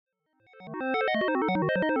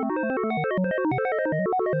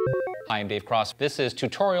Hi, I'm Dave Cross. This is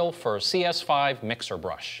tutorial for CS5 Mixer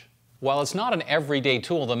Brush. While it's not an everyday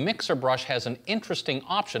tool, the Mixer Brush has an interesting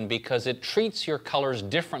option because it treats your colors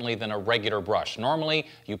differently than a regular brush. Normally,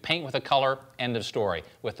 you paint with a color, end of story.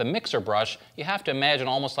 With the Mixer Brush, you have to imagine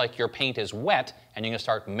almost like your paint is wet and you're going to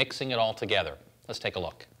start mixing it all together. Let's take a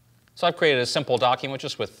look. So I've created a simple document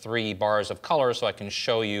just with 3 bars of color so I can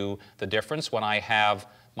show you the difference. When I have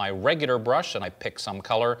my regular brush and I pick some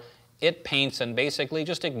color, it paints and basically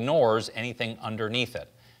just ignores anything underneath it.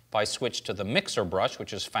 If I switch to the Mixer Brush,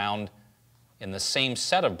 which is found in the same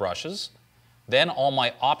set of brushes, then all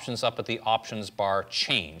my options up at the options bar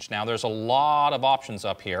change. Now there's a lot of options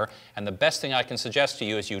up here, and the best thing I can suggest to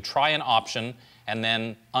you is you try an option and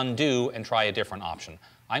then undo and try a different option.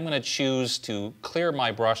 I'm going to choose to clear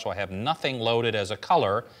my brush so I have nothing loaded as a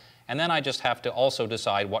color, and then I just have to also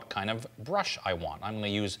decide what kind of brush I want. I'm going to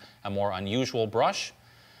use a more unusual brush.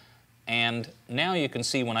 And now you can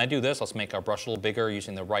see when I do this, let's make our brush a little bigger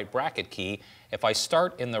using the right bracket key. If I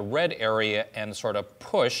start in the red area and sort of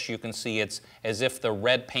push, you can see it's as if the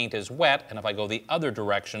red paint is wet, and if I go the other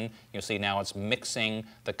direction, you'll see now it's mixing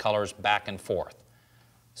the colors back and forth.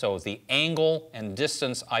 So the angle and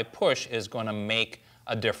distance I push is going to make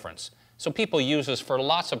a difference. So people use this for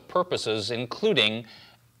lots of purposes, including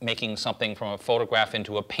making something from a photograph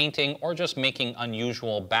into a painting, or just making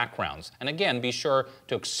unusual backgrounds. And again, be sure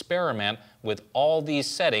to experiment with all these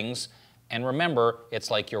settings, and remember, it's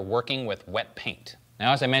like you're working with wet paint.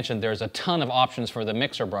 Now, as I mentioned, there's a ton of options for the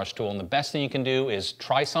Mixer Brush tool, and the best thing you can do is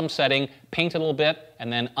try some setting, paint a little bit,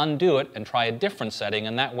 and then undo it and try a different setting,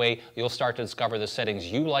 and that way you'll start to discover the settings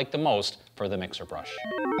you like the most for the Mixer Brush.